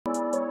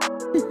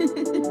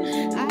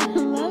I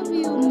love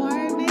you,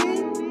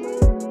 Marvin.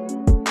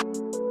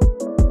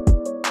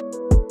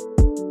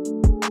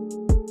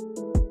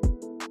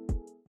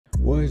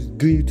 What's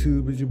good,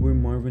 YouTube? It's your boy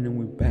Marvin, and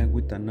we're back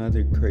with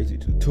another crazy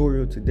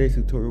tutorial. Today's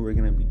tutorial, we're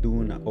gonna be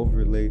doing an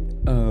overlay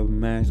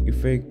mask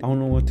effect. I don't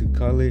know what to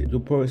call it. You'll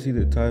probably see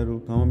the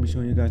title. I'm gonna be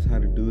showing you guys how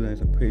to do that.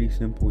 It's a pretty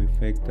simple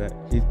effect that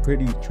is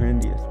pretty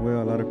trendy as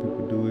well. A lot of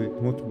people do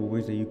it. Multiple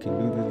ways that you can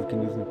do this. You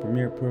can use it in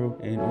Premiere Pro,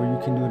 or you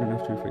can do it in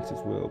After Effects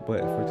as well.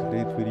 But for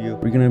today's video,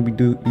 we're gonna be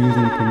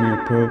using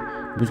Premiere Pro.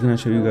 I'm just gonna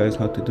show you guys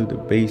how to do the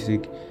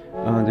basic.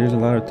 There's a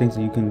lot of things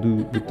that you can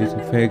do with this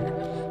effect.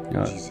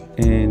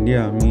 And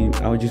yeah, I mean,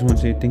 I just want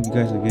to say thank you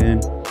guys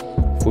again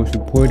for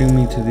supporting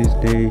me to this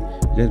day.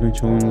 You guys been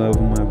showing love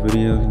in my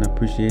videos, and I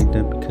appreciate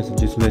that because it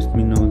just lets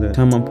me know that the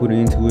time I'm putting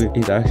into it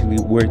is actually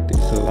worth it.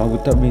 So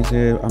with that being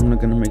said, I'm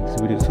not gonna make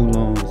this video too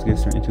long. Let's get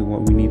straight into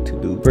what we need to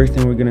do. First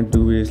thing we're gonna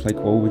do is, like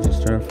always,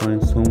 just try to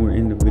find somewhere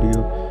in the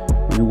video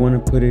where you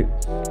want to put it.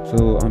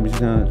 So I'm just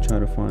gonna try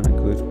to find a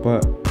good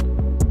spot.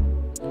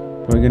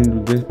 We're gonna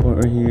do this part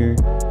right here.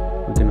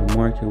 We're gonna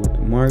mark it with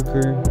the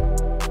marker,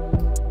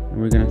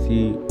 and we're gonna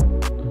see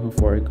how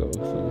far it goes.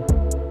 So,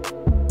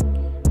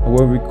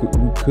 however, we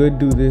could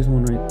do this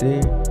one right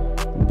there,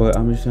 but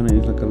I'm just gonna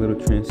use like a little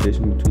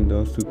transition between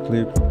those two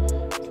clips.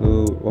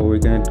 So what we're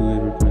gonna do is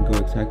we're gonna go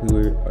exactly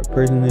where our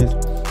person is.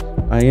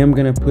 I am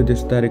gonna put the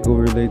static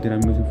overlay that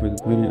I'm using for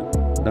this video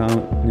down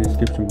in the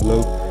description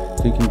below,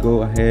 so you can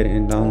go ahead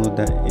and download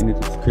that in the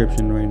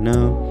description right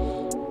now.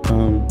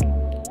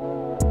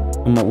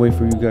 I'm gonna wait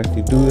for you guys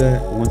to do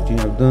that. Once you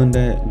have done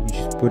that, you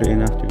just put it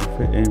in After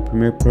Effects and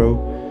Premiere Pro.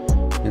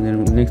 And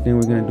then the next thing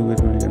we're gonna do is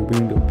we're gonna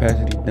bring the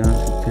opacity down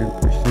to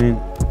 10%,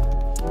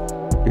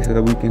 just so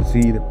that we can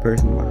see the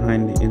person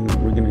behind it. And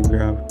then we're gonna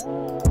grab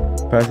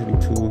opacity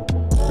tool.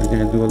 We're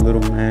gonna do a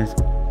little mask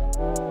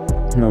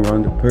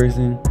around the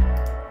person.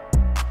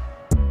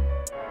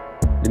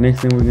 The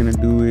next thing we're gonna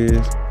do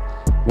is,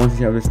 once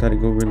you have the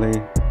static overlay,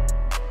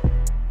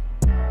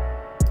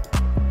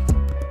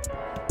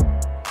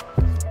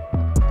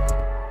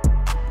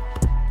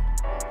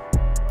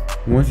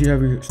 once you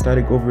have your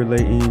static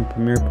overlay in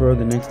Premiere Pro,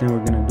 the next thing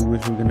we're gonna do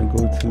is we're gonna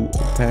go to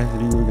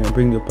opacity. We're gonna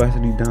bring the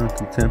opacity down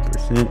to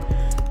 10%,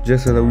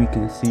 just so that we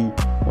can see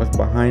what's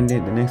behind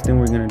it. The next thing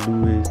we're gonna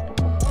do is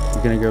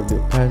we're gonna grab the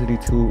opacity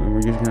tool, and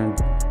we're just gonna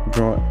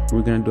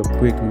we're gonna do a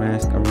quick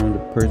mask around the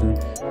person.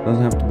 It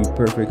doesn't have to be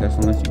perfect as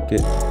long as you get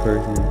the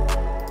person.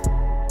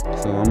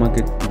 So I'm gonna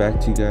get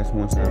back to you guys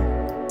once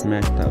I've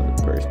masked out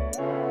the person.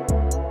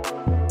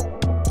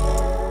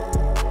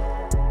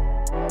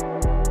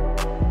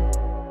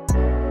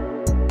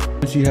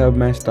 Once you have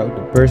matched out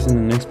the person,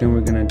 the next thing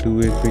we're gonna do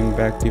is bring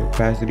back the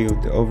opacity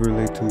of the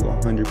overlay to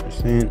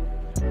 100%.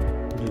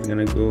 You're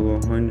gonna go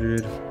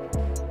 100.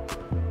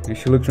 It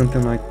should look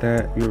something like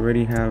that. You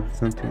already have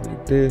something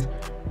like this.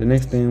 The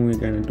next thing we're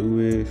gonna do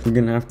is we're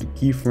gonna have to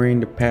keyframe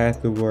the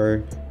path of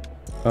our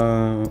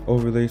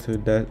overlay so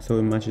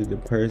it matches the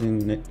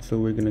person. So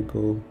we're gonna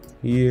go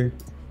here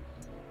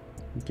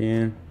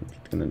again. I'm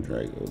just gonna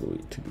drag all the way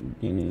to the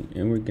beginning,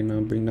 and we're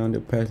gonna bring down the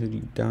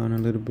opacity down a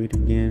little bit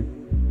again,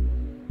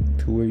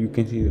 to where you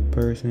can see the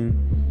person.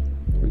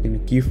 We're gonna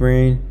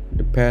keyframe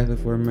the path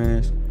of our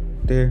mask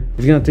there.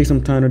 It's gonna take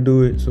some time to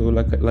do it, so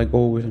like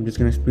always, I'm just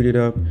gonna speed it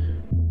up.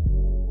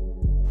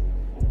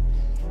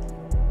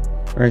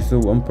 Alright,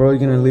 so I'm probably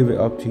gonna leave it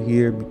up to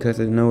here because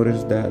I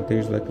noticed that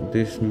there's like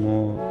this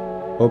small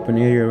open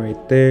area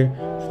right there.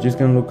 It's just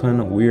gonna look kind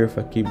of weird if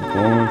I keep going.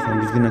 So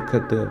I'm just gonna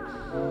cut the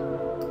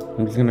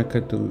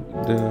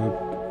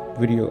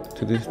video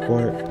to this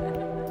part.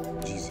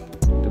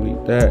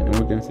 Delete that, and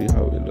we're gonna see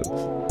how it looks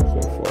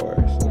so far.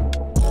 So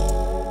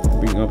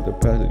bring up the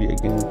opacity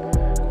again to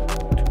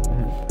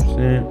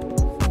 100%.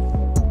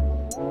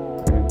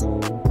 We're gonna go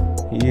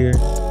here,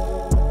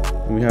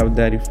 and we have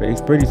that effect.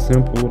 It's pretty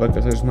simple. Like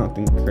I said, it's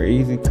nothing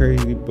crazy,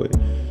 but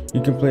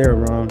you can play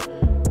around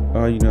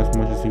you know, as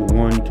much as you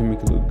want. You can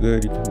make it look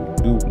good. You can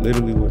do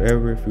literally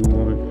whatever if you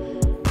want.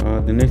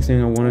 The next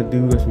thing I want to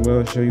do as well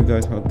is show you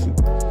guys how to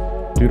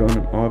do it on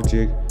an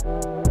object.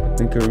 I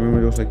think I remember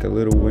there was like a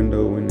little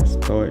window when it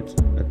starts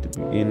at the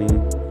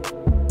beginning.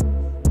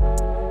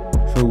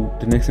 So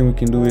the next thing we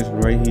can do is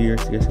right here,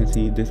 so you guys can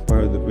see this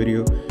part of the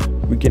video.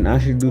 We can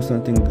actually do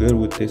something good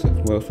with this as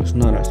well, so it's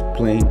not as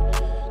plain.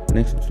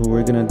 Next, so what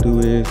we're gonna do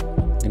is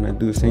gonna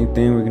do the same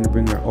thing. We're gonna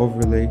bring our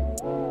overlay,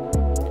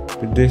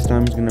 but this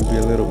time it's gonna be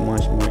a little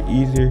much more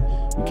easier.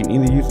 We can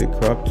either use the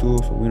crop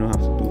tool, so we don't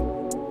have to do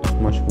as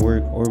much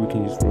work, or we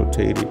can just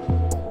rotate it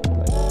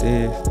like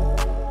this.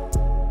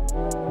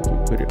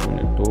 Put it on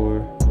the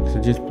door. So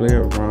just play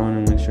around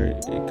and make sure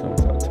it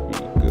comes out to be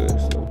good.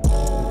 So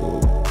go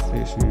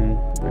position,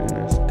 we're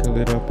gonna scale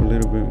it up a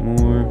little bit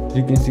more. As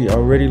you can see, it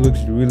already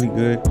looks really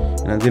good,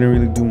 and I didn't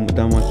really do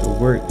that much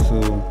of work. So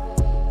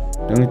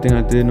the only thing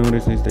I did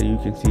notice is that you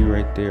can see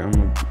right there, I'm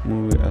gonna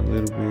move it a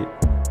little bit,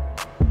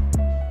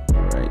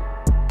 right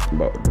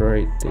about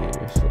right there.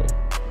 So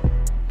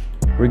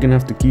we're gonna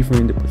have to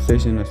keyframe the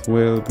position as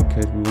well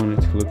because we want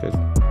it to look as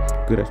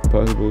good as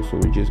possible. So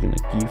we're just gonna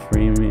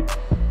keyframe it.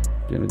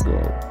 Gonna go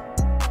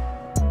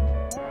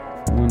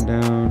one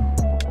down,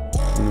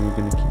 and then we're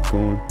gonna keep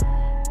going,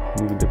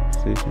 moving the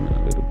position a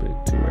little bit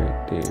to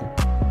right there.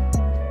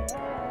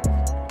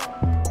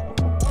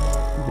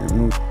 Gonna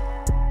move.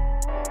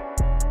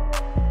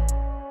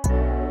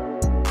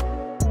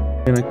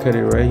 Gonna cut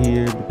it right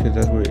here because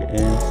that's where it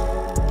ends.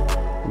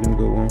 We're gonna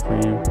go one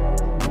frame.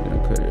 I'm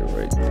gonna cut it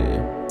right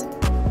there.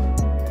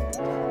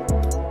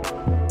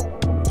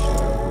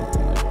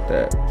 Something like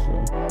that.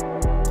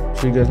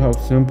 So show you guys how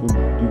simple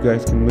you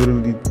guys can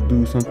literally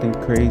do something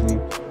crazy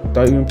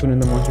without even putting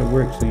that much of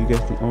work. So you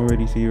guys can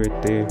already see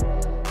right there.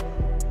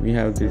 We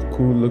have this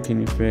cool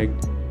looking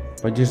effect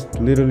by just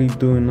literally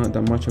doing not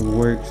that much of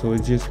work. So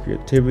it's just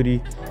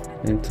creativity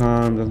and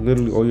time. That's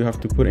literally all you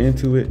have to put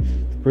into it.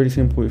 Pretty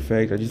simple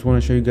effect. I just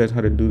want to show you guys how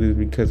to do this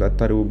because I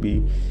thought it would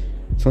be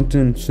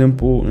something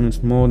simple and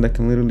small that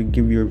can literally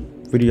give your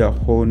video a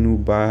whole new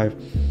vibe.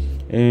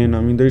 And I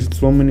mean, there's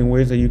so many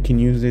ways that you can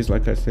use this.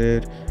 Like I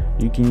said,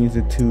 you can use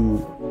it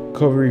to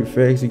cover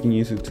effects, you can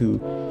use it to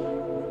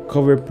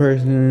cover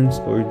persons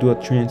or do a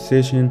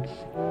transition.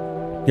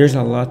 There's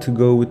a lot to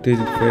go with this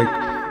effect.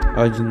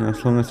 As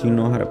long as you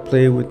know how to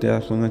play with it,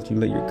 as long as you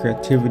let your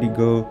creativity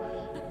go.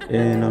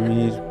 And I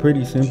mean, it's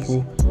pretty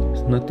simple.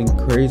 It's nothing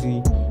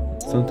crazy.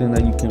 Something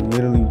that you can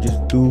literally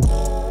just do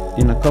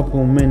in a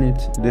couple of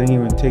minutes. It didn't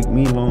even take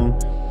me long.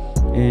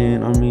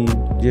 And I mean,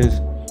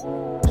 just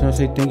I want to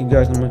say thank you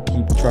guys. I'm gonna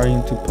keep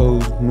trying to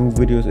post new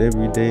videos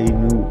every day,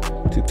 new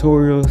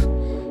tutorials.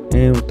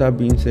 And with that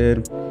being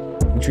said,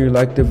 make sure you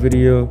like the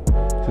video,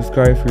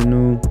 subscribe if you're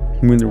new.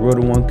 I'm in the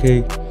road to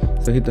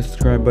 1K, so hit the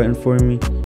subscribe button for me.